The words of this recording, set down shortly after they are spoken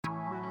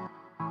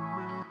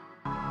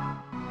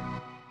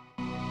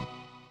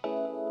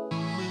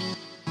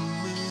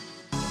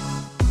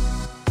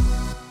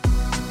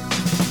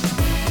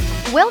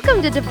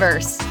Welcome to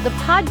Diverse, the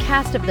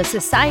podcast of the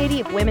Society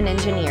of Women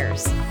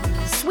Engineers.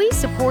 SWE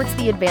supports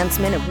the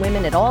advancement of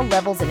women at all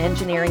levels in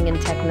engineering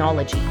and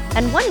technology,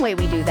 and one way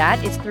we do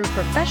that is through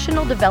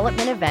professional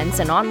development events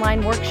and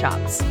online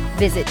workshops.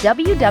 Visit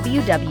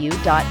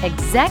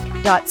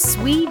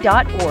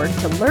www.eXXec.swe.org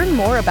to learn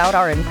more about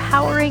our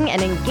empowering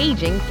and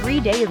engaging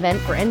 3-day event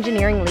for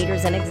engineering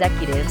leaders and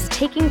executives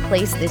taking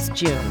place this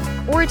June.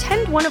 Or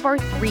attend one of our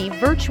 3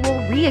 virtual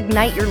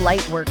Reignite Your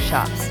Light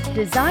workshops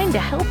designed to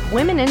help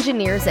women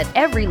engineers at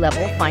every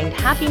level find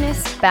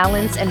happiness,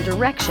 balance, and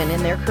direction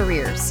in their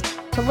careers.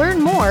 To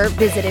learn more,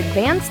 visit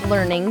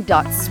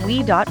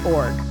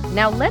advancedlearning.swe.org.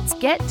 Now let's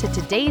get to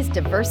today's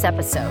Diverse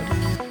episode.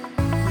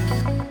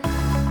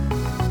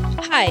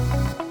 Hi,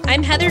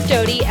 I'm Heather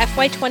Doty,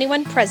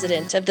 FY21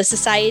 President of the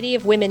Society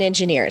of Women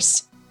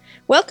Engineers.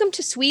 Welcome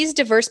to SWE's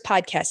Diverse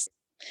podcast.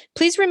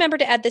 Please remember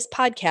to add this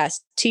podcast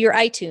to your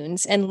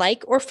iTunes and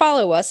like or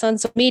follow us on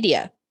social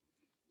media.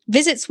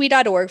 Visit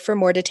SWE.org for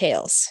more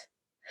details.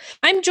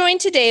 I'm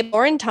joined today by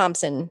Lauren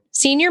Thompson,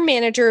 Senior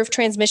Manager of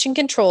Transmission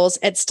Controls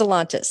at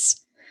Stellantis.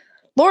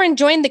 Lauren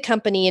joined the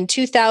company in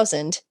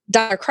 2000,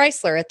 Daimler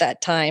Chrysler at that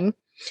time,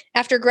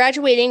 after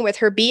graduating with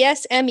her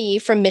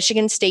BSME from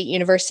Michigan State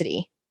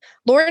University.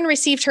 Lauren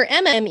received her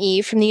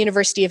MME from the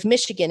University of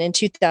Michigan in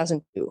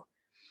 2002.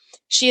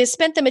 She has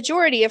spent the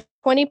majority of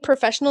 20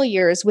 professional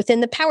years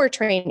within the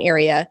powertrain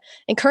area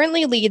and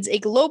currently leads a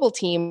global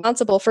team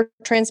responsible for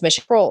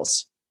transmission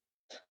controls.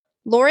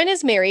 Lauren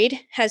is married,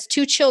 has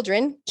 2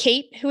 children,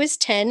 Kate, who is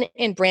 10,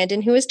 and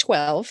Brandon, who is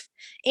 12,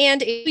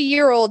 and a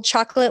 2-year-old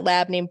chocolate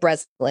lab named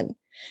Breslin.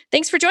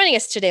 Thanks for joining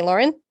us today,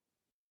 Lauren.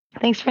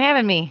 Thanks for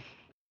having me.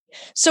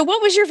 So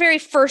what was your very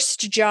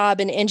first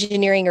job in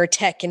engineering or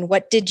tech, and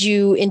what did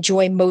you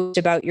enjoy most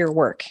about your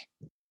work?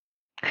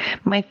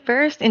 My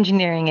first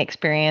engineering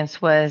experience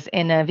was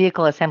in a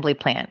vehicle assembly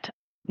plant.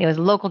 It was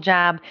a local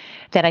job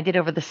that I did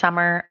over the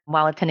summer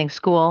while attending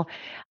school.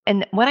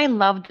 And what I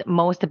loved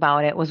most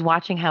about it was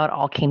watching how it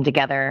all came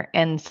together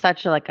in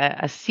such a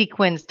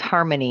sequenced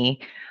harmony.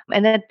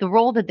 And that the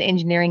role that the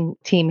engineering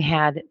team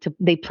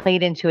they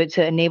played into it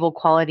to enable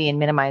quality and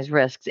minimize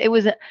risks. It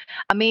was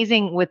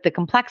amazing with the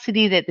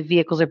complexity that the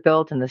vehicles are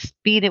built and the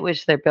speed at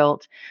which they're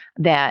built,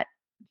 that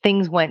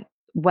things went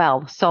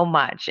well so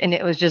much. And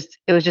it was just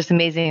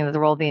amazing the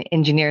role the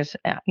engineers,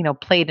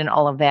 played in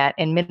all of that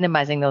and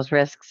minimizing those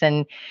risks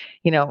and,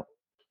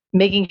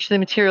 making sure the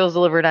materials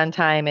delivered on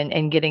time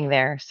and getting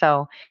there.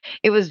 So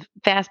it was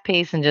fast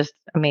paced and just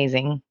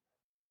amazing.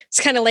 It's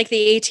kind of like the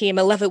A-team.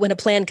 I love it when a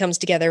plan comes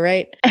together,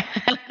 right?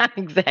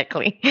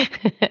 Exactly.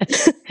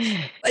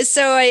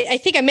 So I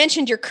think I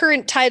mentioned your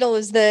current title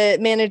is the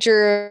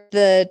manager of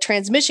the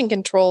transmission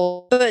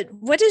control, but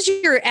what does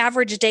your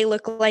average day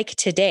look like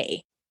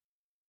today?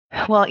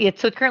 Well, yeah,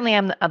 so currently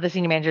I'm the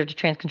senior manager of the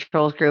Trans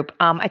Controls Group.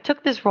 I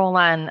took this role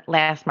on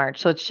last March,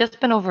 so it's just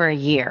been over a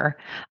year.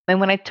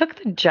 And when I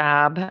took the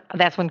job,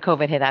 that's when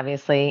COVID hit,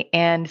 obviously.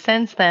 And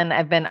since then,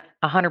 I've been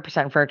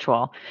 100%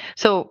 virtual.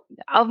 So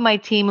of my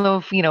team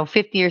of,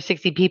 50 or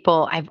 60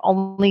 people, I've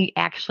only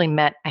actually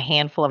met a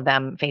handful of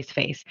them face to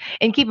face.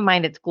 And keep in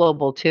mind, it's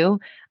global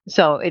too.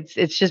 So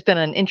it's just been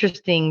an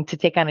interesting to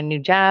take on a new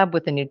job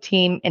with a new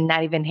team and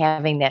not even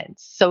having that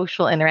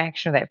social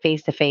interaction or that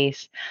face to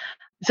face.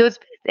 So it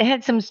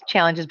had some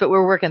challenges, but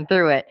we're working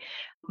through it.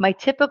 My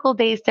typical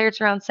day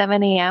starts around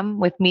 7 a.m.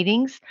 with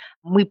meetings.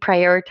 We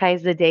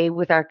prioritize the day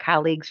with our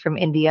colleagues from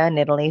India and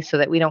Italy so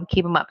that we don't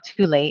keep them up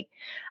too late.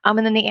 And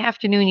then the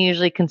afternoon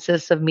usually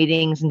consists of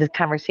meetings and the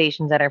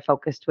conversations that are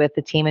focused with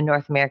the team in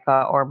North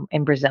America or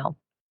in Brazil.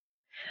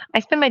 I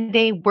spend my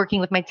day working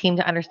with my team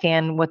to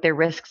understand what their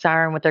risks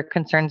are and what their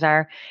concerns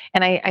are.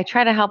 And I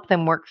try to help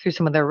them work through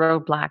some of their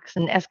roadblocks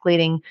and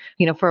escalating,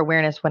 for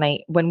awareness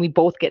when we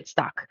both get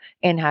stuck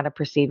and how to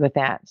proceed with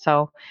that.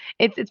 So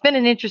it's been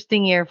an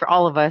interesting year for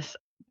all of us,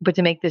 but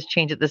to make this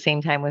change at the same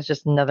time was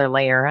just another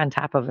layer on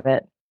top of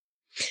it.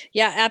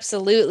 Yeah,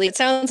 absolutely. It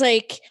sounds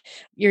like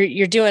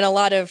you're doing a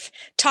lot of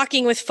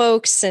talking with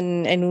folks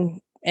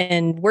and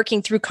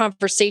working through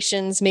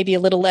conversations, maybe a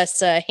little less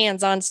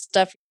hands-on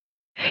stuff.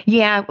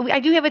 Yeah, I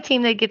do have a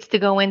team that gets to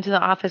go into the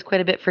office quite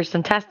a bit for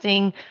some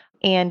testing,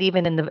 and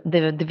even in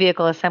the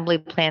vehicle assembly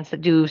plants that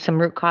do some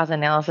root cause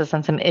analysis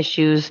on some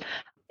issues.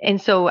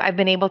 And so I've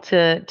been able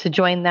to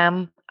join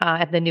them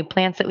at the new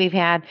plants that we've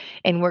had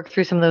and work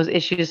through some of those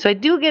issues. So I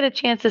do get a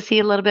chance to see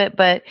a little bit,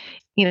 but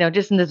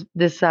just in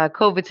this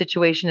COVID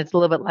situation, it's a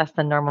little bit less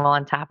than normal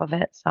on top of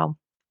it. So.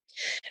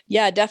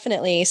 Yeah,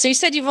 definitely. So you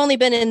said you've only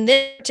been in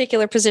this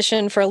particular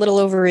position for a little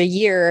over a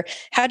year.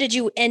 How did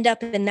you end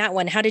up in that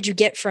one? How did you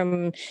get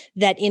from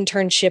that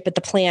internship at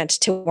the plant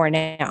to where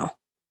now?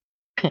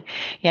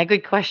 Yeah,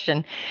 good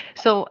question.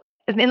 So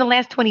in the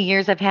last 20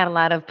 years, I've had a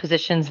lot of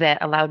positions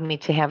that allowed me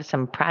to have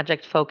some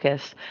project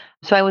focus.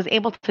 So I was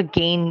able to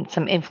gain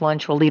some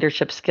influential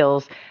leadership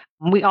skills.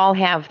 We all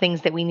have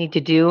things that we need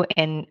to do,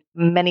 and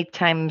many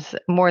times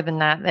more than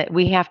not that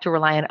we have to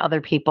rely on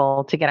other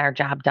people to get our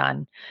job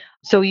done.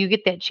 So you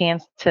get that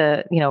chance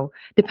to,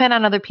 depend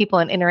on other people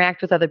and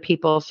interact with other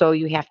people. So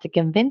you have to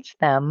convince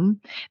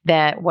them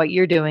that what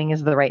you're doing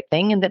is the right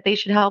thing and that they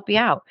should help you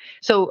out.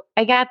 So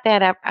I got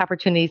that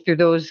opportunity through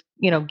those,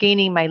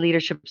 gaining my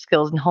leadership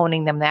skills and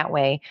honing them that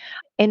way.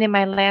 And in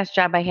my last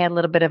job, I had a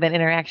little bit of an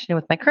interaction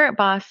with my current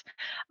boss.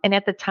 And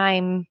at the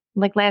time,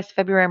 like last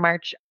February,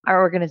 March,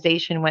 our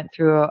organization went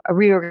through a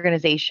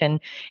reorganization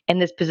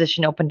and this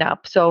position opened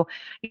up. So,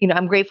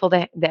 I'm grateful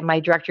that my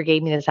director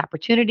gave me this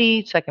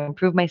opportunity so I can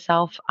improve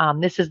myself.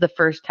 This is the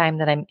first time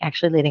that I'm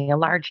actually leading a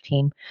large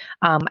team.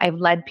 I've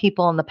led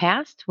people in the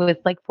past with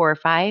like 4 or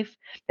 5,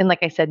 and like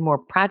I said, more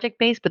project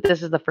based, but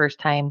this is the first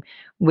time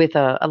with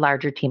a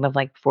larger team of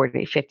like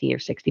 40, 50 or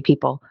 60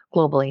 people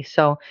globally.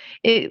 So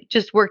it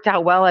just worked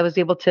out well. I was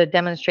able to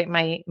demonstrate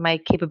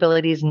my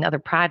capabilities in other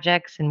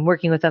projects and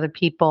working with other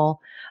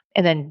people,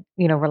 and then,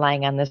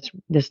 relying on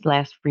this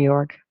last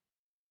reorg.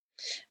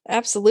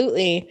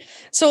 Absolutely.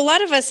 So a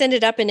lot of us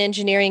ended up in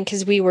engineering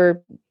because we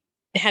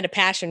had a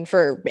passion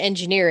for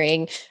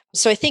engineering.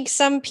 So I think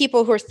some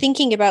people who are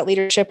thinking about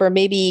leadership are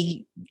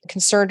maybe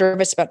concerned or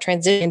nervous about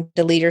transitioning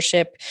to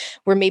leadership,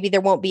 where maybe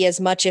there won't be as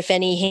much, if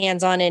any,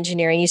 hands-on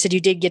engineering. You said you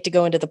did get to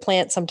go into the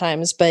plant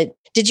sometimes, but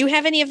did you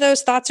have any of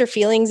those thoughts or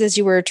feelings as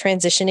you were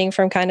transitioning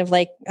from kind of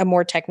like a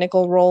more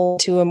technical role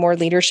to a more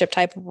leadership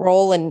type of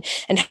role? And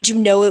how did you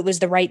know it was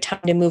the right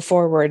time to move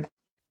forward?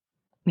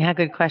 Yeah,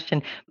 good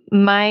question.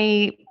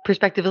 My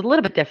perspective is a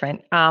little bit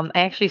different. I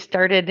actually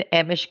started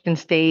at Michigan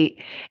State,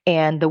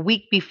 and the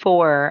week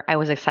before, I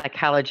was a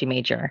psychology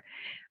major.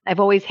 I've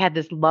always had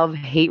this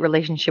love-hate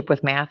relationship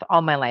with math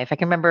all my life. I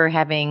can remember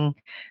having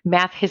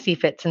math hissy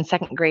fits in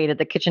second grade at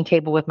the kitchen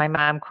table with my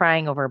mom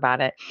crying over about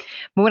it.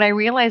 But when I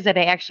realized that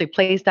I actually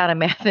placed out of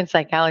math and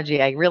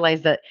psychology, I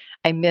realized that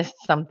I missed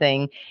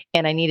something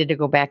and I needed to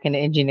go back into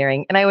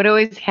engineering. And I would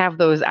always have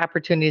those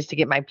opportunities to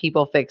get my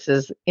people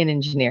fixes in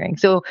engineering.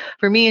 So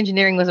for me,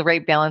 engineering was the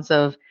right balance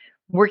of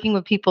working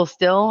with people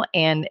still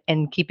and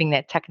keeping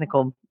that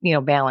technical,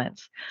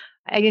 balance.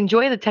 I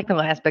enjoy the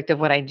technical aspect of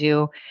what I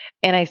do,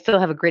 and I still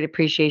have a great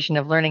appreciation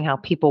of learning how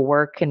people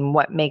work and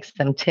what makes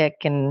them tick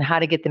and how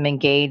to get them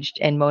engaged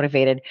and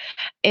motivated.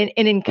 And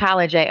in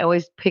college, I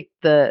always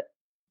picked the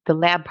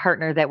lab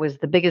partner that was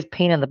the biggest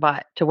pain in the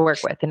butt to work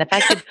with. And if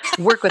I could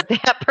work with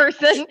that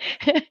person,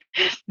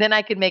 then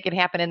I could make it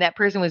happen. And that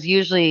person was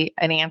usually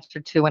an answer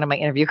to one of my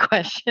interview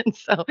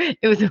questions. So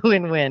it was a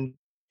win-win.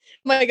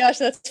 My gosh,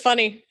 that's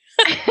funny.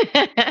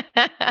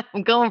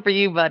 I'm going for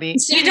you, buddy.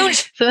 So you don't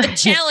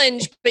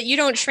challenge, but you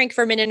don't shrink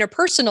from an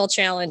interpersonal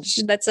challenge.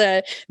 That's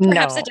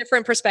perhaps a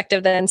different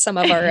perspective than some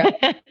of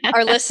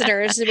our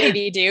listeners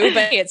maybe do,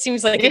 but it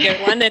seems like a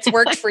good one that's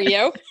worked for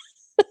you.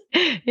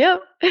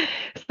 Yep.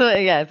 So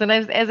yes, and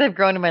as I've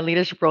grown in my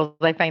leadership roles,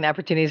 I find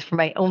opportunities for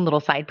my own little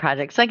side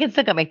projects. So I can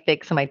still get my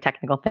fix and my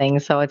technical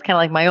things. So it's kind of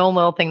like my own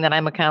little thing that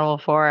I'm accountable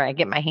for. I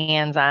get my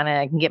hands on it.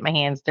 I can get my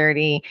hands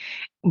dirty,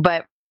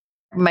 but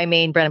my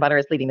main bread and butter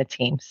is leading the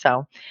team.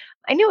 So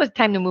I knew it was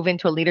time to move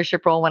into a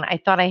leadership role when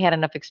I thought I had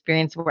enough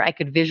experience where I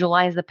could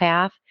visualize the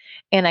path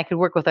and I could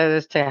work with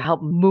others to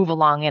help move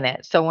along in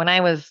it. So when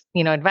I was,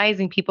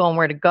 advising people on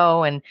where to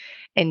go and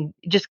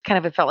just kind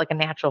of it felt like a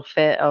natural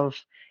fit of,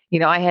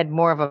 I had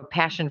more of a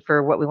passion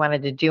for what we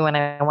wanted to do and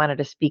I wanted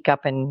to speak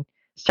up and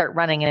start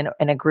running in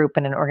a group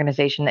and an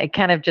organization. It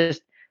kind of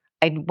just,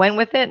 I went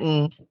with it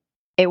and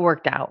it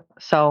worked out.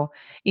 So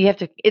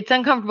it's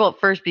uncomfortable at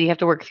first, but you have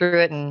to work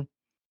through it. And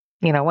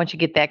once you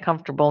get that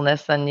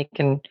comfortableness, then you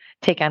can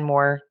take on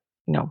more,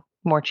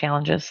 more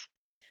challenges.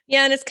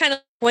 Yeah. And it's kind of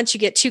once you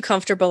get too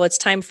comfortable, it's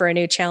time for a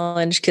new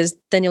challenge because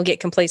then you'll get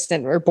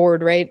complacent or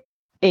bored, right?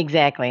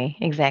 Exactly.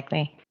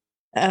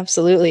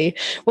 Absolutely.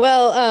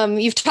 Well,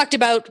 you've talked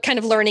about kind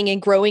of learning and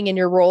growing in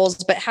your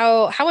roles, but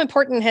how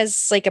important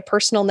has like a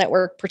personal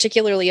network,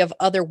 particularly of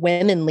other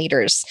women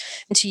leaders,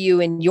 to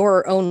you in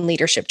your own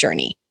leadership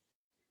journey?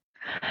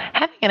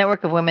 Having a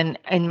network of women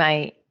in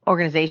my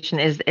organization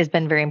has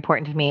been very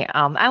important to me.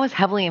 I was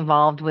heavily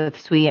involved with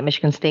SWE at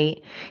Michigan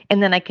State,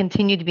 and then I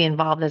continued to be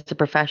involved as a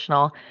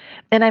professional.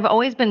 And I've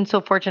always been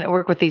so fortunate to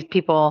work with these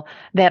people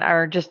that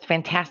are just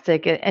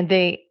fantastic. And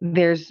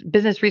there's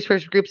business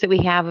resource groups that we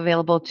have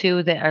available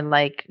too that are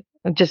like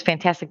just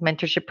fantastic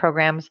mentorship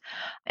programs.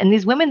 And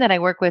these women that I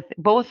work with,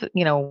 both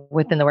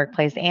within the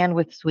workplace and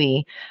with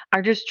SWE,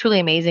 are just truly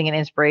amazing and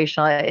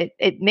inspirational.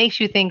 It makes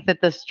you think that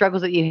the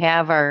struggles that you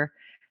have are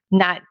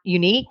not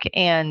unique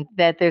and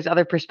that there's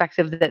other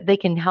perspectives that they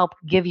can help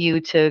give you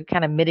to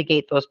kind of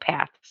mitigate those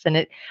paths. And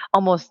it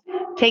almost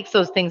takes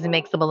those things and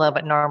makes them a little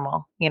bit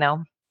normal, a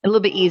little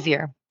bit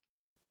easier.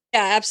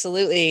 Yeah,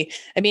 absolutely.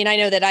 I mean, I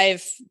know that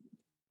I've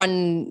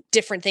on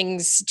different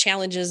things,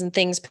 challenges and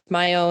things,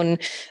 my own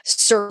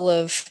circle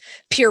of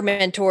peer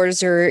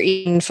mentors or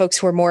even folks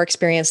who are more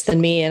experienced than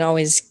me and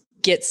always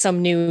get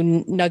some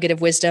new nugget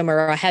of wisdom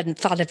or I hadn't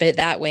thought of it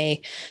that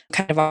way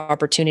kind of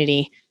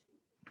opportunity.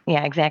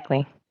 Yeah,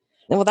 exactly.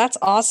 Well, that's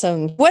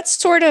awesome. What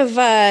sort of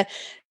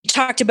You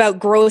talked about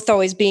growth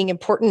always being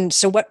important.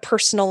 So what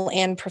personal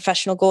and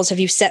professional goals have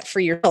you set for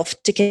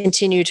yourself to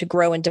continue to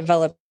grow and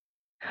develop?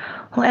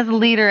 Well, as a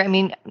leader, I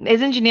mean,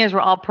 as engineers, we're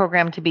all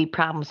programmed to be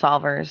problem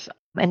solvers.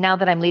 And now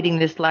that I'm leading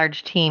this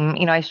large team,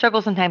 I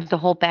struggle sometimes to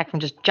hold back from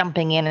just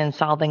jumping in and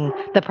solving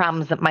the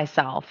problems that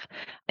myself.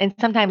 And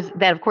sometimes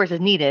that, of course,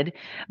 is needed.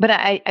 But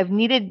I've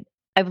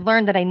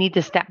learned that I need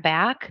to step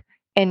back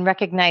and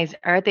recognize,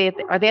 are they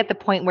at the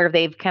point where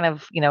they've kind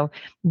of,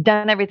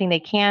 done everything they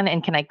can,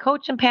 and can I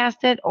coach them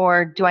past it,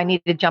 or do I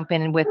need to jump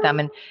in with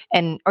them,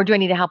 or do I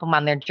need to help them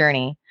on their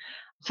journey?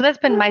 So that's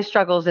been my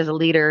struggles as a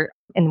leader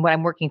and what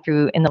I'm working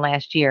through in the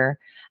last year.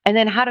 And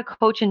then how to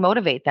coach and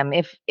motivate them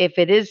if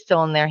it is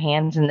still in their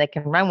hands and they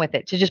can run with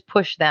it, to just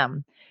push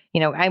them.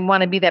 I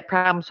want to be that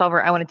problem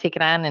solver. I want to take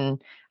it on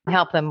and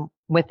help them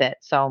with it.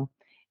 So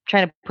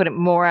trying to put it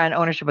more on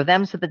ownership of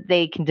them so that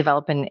they can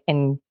develop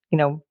and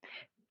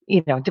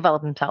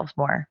develop themselves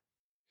more.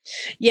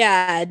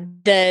 Yeah,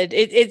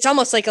 it's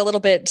almost like a little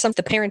bit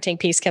the parenting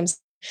piece comes.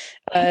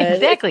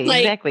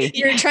 Exactly.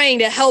 You're trying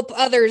to help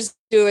others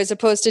do as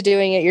opposed to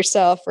doing it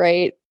yourself,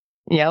 right?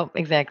 Yep,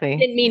 exactly. I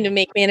didn't mean to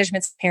make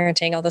management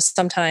parenting, although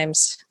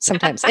sometimes.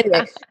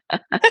 Anyway,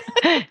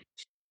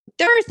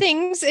 there are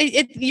things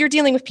you're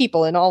dealing with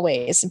people in all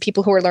ways, and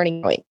people who are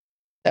learning.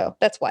 So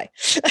that's why.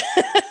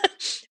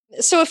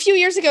 So a few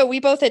years ago,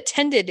 we both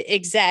attended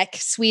eXXec,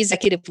 SWE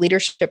Executive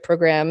Leadership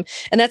Program.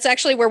 And that's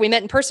actually where we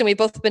met in person. We've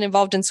both been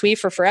involved in SWE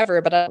for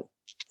forever, but I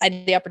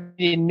had the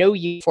opportunity to know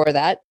you for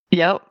that.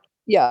 Yep.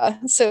 Yeah.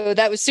 So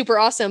that was super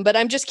awesome. But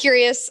I'm just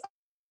curious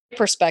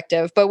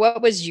perspective, but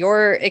what was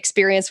your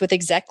experience with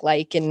eXXec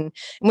like? And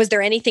was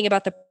there anything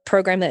about the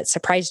program that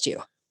surprised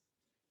you?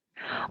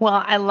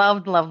 Well, I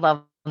love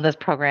this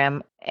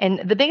program. And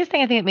the biggest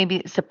thing I think that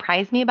maybe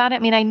surprised me about it, I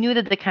mean, I knew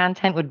that the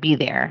content would be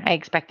there. I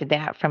expected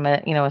that from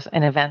an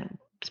event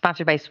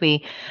sponsored by SWE.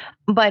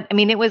 But I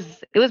mean, it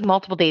was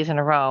multiple days in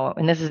a row,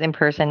 and this is in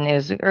person. It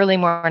was early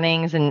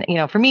mornings, and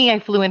for me, I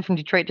flew in from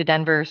Detroit to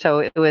Denver, so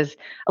it was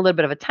a little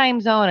bit of a time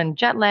zone and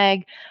jet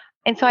lag.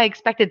 And so I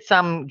expected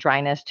some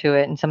dryness to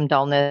it and some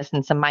dullness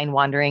and some mind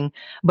wandering.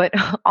 But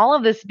all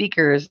of the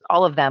speakers,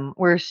 all of them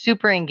were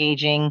super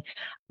engaging.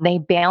 They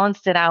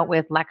balanced it out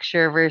with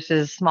lecture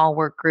versus small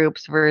work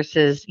groups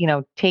versus,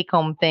 take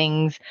home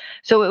things.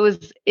 So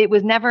it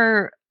was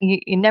never,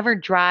 never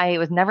dry. It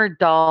was never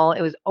dull.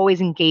 It was always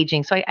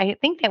engaging. So I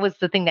think that was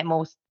the thing that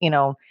most,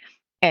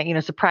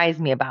 surprised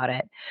me about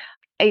it.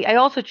 I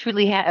also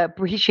truly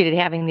appreciated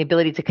having the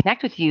ability to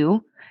connect with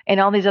you and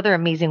all these other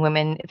amazing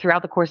women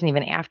throughout the course and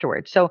even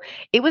afterwards. So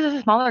it was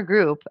a smaller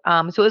group.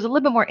 So it was a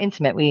little bit more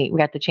intimate. We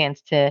got the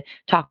chance to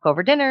talk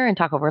over dinner and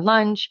talk over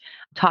lunch,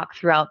 talk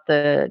throughout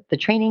the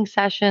training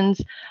sessions.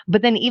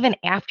 But then even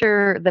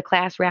after the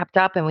class wrapped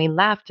up and we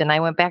left and I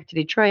went back to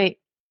Detroit,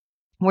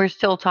 we're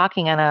still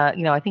talking on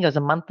I think it was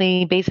a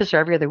monthly basis or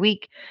every other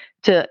week,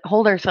 to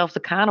hold ourselves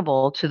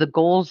accountable to the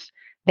goals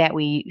that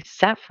we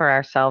set for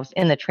ourselves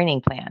in the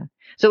training plan.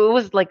 So it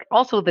was like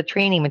also the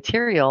training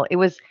material. It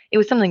was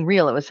something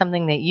real. It was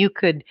something that you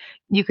could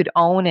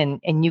own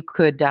and you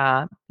could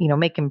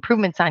make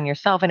improvements on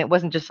yourself. And it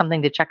wasn't just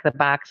something to check the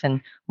box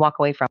and walk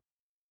away from.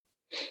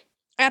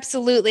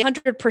 Absolutely.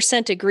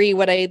 100% agree.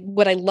 What I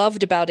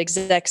loved about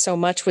eXXec so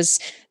much was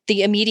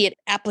the immediate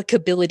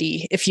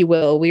applicability, if you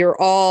will. We were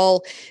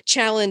all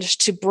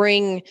challenged to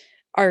bring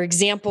our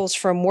examples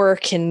from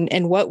work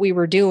and what we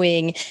were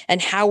doing and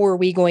how were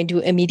we going to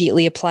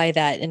immediately apply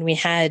that. And we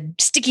had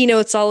sticky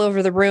notes all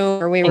over the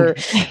room, or we were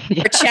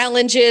our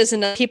challenges,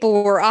 and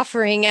people were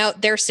offering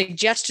out their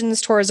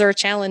suggestions towards our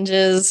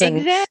challenges. And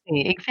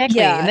Exactly.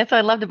 Yeah. And that's what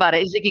I loved about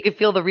it, is like you could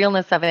feel the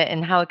realness of it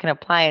and how it can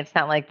apply. It's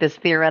not like this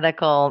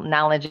theoretical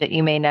knowledge that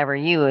you may never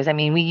use. I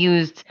mean, we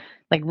used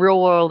like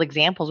real world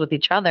examples with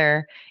each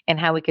other and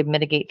how we could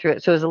mitigate through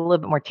it. So it was a little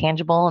bit more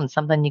tangible and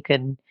something you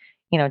could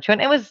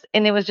and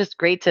it was just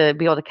great to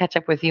be able to catch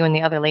up with you and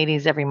the other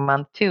ladies every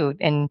month too.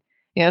 And,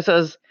 so it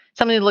was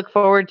something to look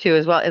forward to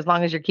as well, as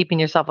long as you're keeping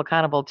yourself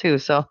accountable too.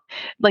 So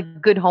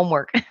like good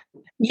homework.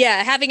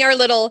 Yeah. Having our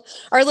little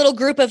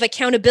group of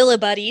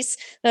accountability buddies.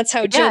 That's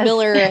how Joe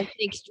Miller, I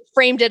think,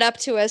 framed it up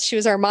to us. She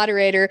was our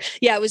moderator.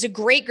 Yeah. It was a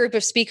great group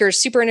of speakers,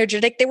 super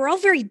energetic. They were all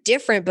very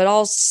different, but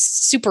all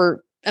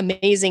super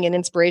amazing and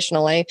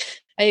inspirational. I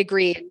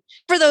agree.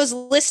 For those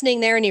listening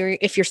there, and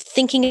if you're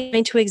thinking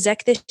into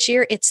eXXec this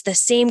year, it's the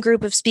same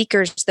group of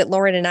speakers that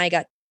Lauren and I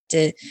got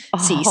to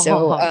see.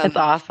 So that's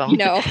awesome.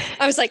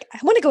 I was like, I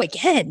want to go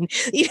again.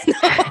 Even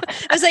though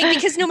I was like,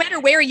 because no matter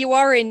where you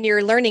are in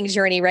your learning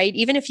journey, right?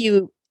 Even if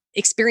you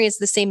experience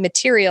the same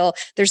material,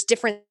 there's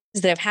different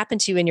things that have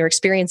happened to you, and your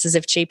experiences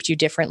have shaped you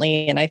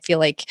differently. And I feel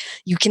like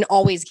you can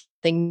always get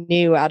something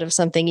new out of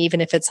something,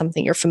 even if it's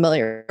something you're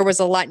familiar. There was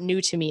a lot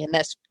new to me in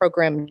this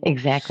program.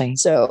 Exactly.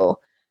 So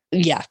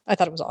yeah, I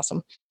thought it was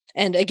awesome.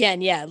 And again,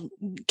 yeah,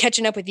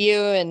 catching up with you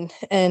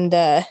and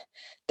the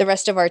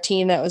rest of our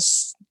team, that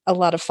was a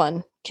lot of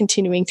fun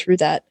continuing through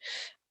that.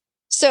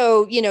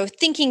 So,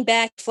 thinking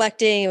back,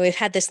 reflecting, we've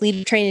had this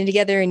leader training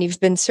together and you've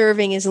been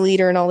serving as a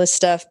leader and all this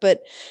stuff,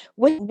 but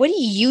what do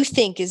you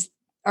think is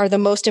are the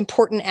most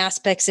important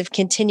aspects of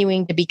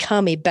continuing to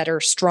become a better,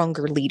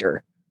 stronger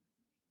leader?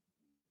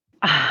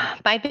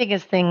 My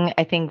biggest thing,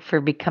 I think,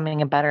 for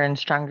becoming a better and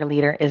stronger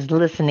leader is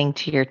listening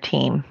to your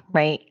team,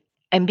 right?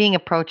 And being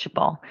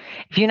approachable.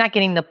 If you're not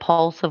getting the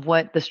pulse of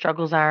what the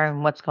struggles are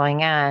and what's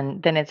going on,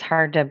 then it's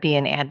hard to be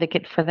an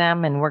advocate for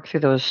them and work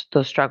through those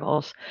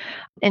struggles.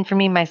 And for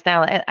me, my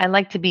style, I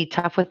like to be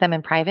tough with them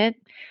in private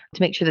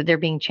to make sure that they're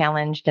being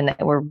challenged and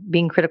that we're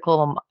being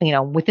critical,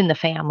 within the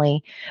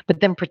family, but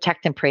then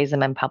protect and praise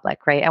them in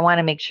public, right? I want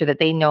to make sure that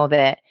they know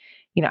that,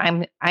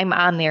 I'm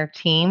on their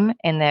team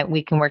and that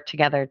we can work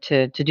together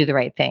to do the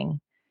right thing.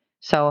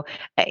 So,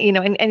 and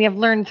I've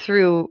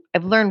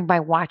learned by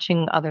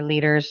watching other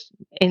leaders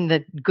in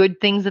the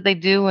good things that they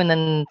do, and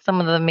then some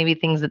of the maybe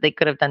things that they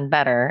could have done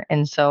better.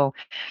 And so,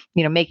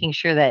 making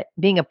sure that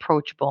being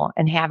approachable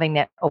and having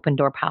that open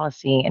door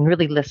policy and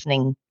really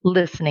listening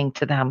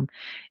to them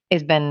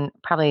has been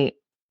probably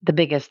the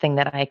biggest thing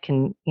that I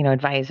can,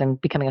 advise in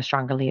becoming a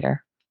stronger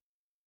leader.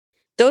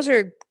 Those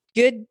are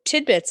good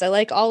tidbits. I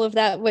like all of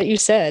that, what you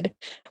said.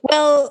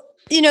 Well,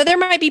 there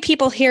might be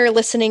people here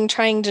listening,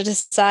 trying to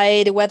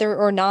decide whether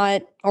or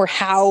not, or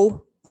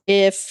how,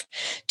 if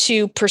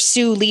to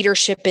pursue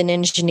leadership in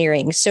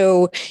engineering.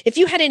 So if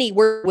you had any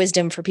word of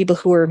wisdom for people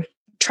who are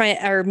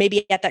trying, or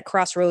maybe at that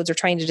crossroads or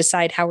trying to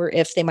decide how or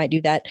if they might do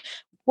that,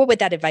 what would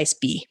that advice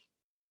be?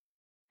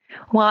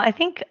 Well, I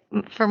think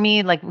for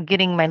me, like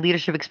getting my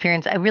leadership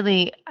experience, I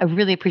really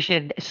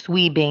appreciated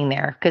SWE being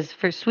there, because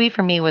SWE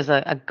for me was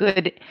a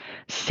good,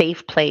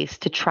 safe place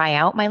to try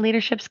out my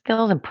leadership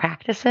skills and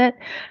practice it.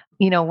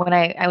 When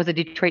I was a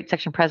Detroit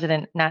section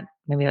president,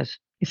 it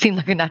seemed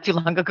like not too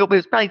long ago, but it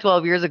was probably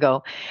 12 years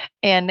ago.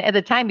 And at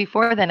the time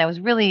before then, I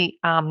was really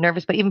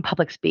nervous, but even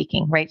public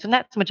speaking, right? So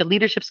not so much a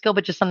leadership skill,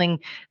 but just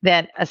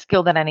a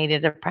skill that I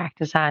needed to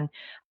practice on.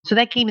 So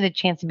that gave me the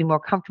chance to be more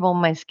comfortable in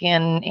my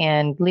skin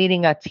and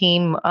leading a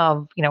team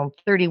of,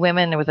 30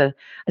 women. There was a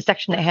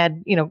section that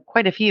had,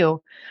 quite a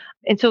few.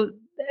 And so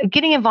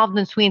getting involved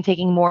in SWE and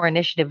taking more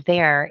initiative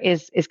there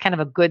is kind of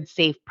a good,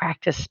 safe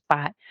practice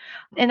spot.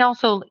 And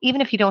also,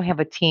 even if you don't have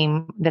a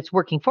team that's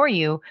working for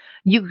you,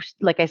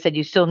 like I said,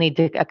 you still need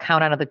to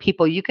count on other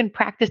people. You can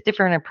practice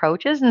different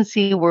approaches and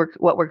see what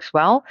works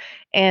well.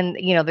 And,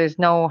 there's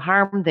no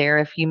harm there.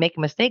 If you make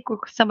a mistake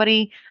with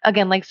somebody,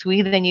 again, like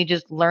SWE, then you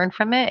just learn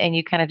from it and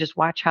you kind of just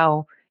watch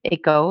how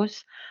it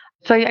goes.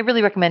 So I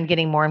really recommend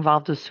getting more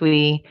involved with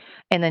SWE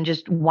and then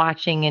just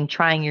watching and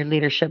trying your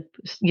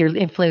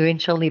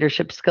influential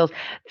leadership skills.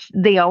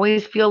 They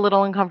always feel a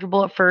little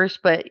uncomfortable at first,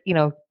 but,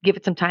 give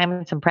it some time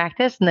and some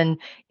practice. And then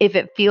if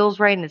it feels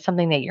right and it's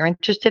something that you're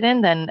interested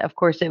in, then of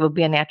course it will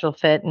be a natural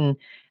fit. And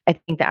I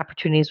think the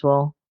opportunities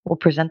will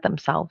present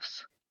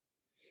themselves.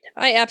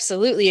 I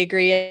absolutely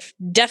agree. I've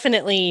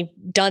definitely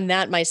done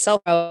that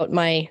myself out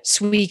my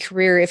SWE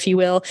career, if you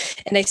will.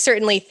 And I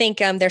certainly think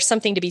there's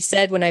something to be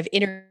said when I've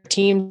entered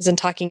teams and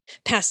talking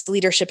past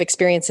leadership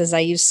experiences. I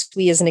use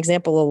SWE as an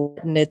example,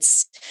 and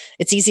it's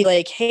easy.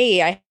 Like,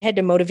 hey, I had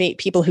to motivate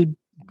people who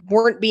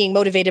weren't being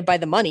motivated by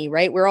the money,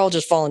 right? We're all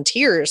just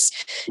volunteers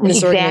in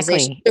this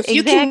organization. If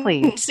you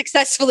can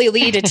successfully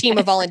lead a team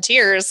of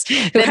volunteers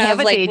who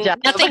have like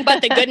nothing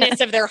but the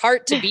goodness of their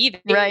heart to be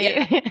there,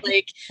 right?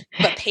 Like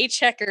a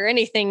paycheck or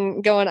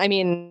anything going. I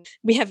mean,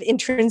 we have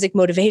intrinsic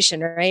motivation,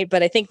 right?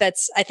 But I think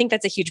that's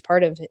a huge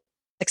part of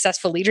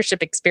successful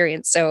leadership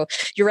experience. So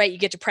you're right. You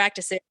get to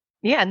practice it.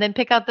 Yeah, and then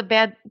pick out the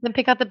bad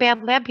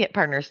lab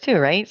partners too,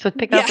 right? So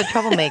pick out the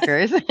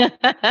troublemakers.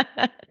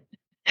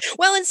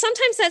 Well, and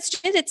sometimes that's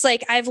it. It's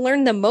like I've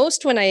learned the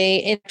most when I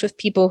interact with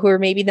people who are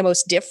maybe the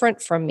most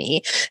different from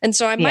me. And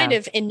so I might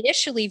have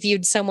initially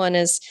viewed someone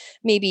as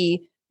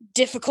maybe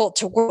difficult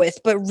to work with,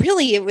 but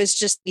really it was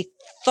just they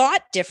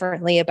thought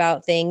differently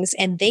about things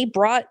and they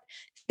brought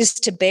things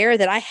to bear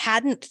that I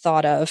hadn't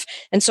thought of.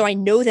 And so I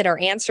know that our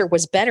answer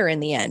was better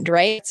in the end,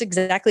 right? It's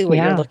exactly what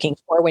you're looking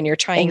for when you're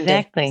trying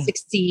to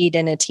succeed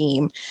in a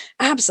team.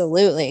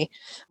 Absolutely.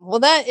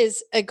 Well, that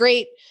is a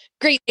great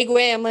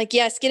segue. I'm like,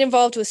 yes, get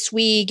involved with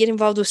SWE, get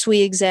involved with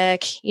SWE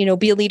Exec,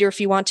 be a leader if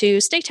you want to,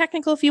 stay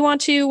technical if you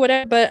want to,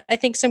 whatever. But I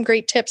think some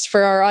great tips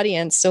for our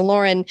audience. So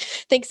Lauren,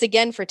 thanks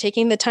again for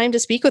taking the time to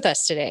speak with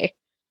us today.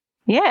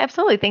 Yeah,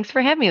 absolutely. Thanks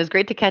for having me. It was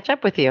great to catch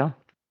up with you.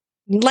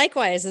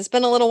 Likewise. It's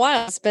been a little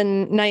while. It's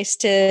been nice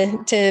to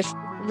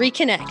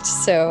reconnect.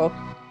 So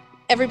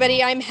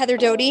everybody, I'm Heather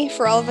Doty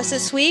for all of us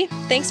at SWE.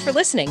 Thanks for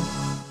listening.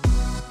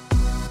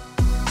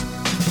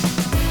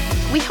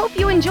 We hope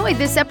you enjoyed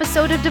this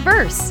episode of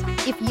Diverse.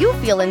 If you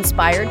feel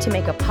inspired to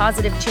make a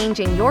positive change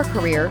in your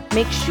career,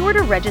 make sure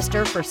to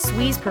register for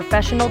SWE's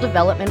professional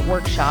development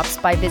workshops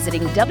by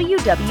visiting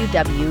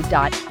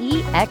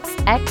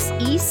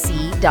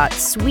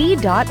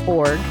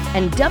www.eXXec.swe.org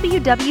and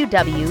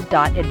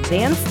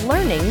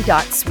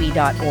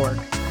www.advancedlearning.swe.org.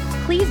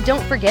 Please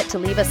don't forget to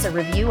leave us a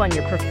review on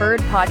your preferred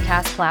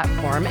podcast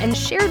platform and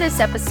share this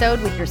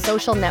episode with your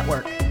social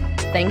network.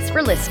 Thanks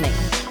for listening.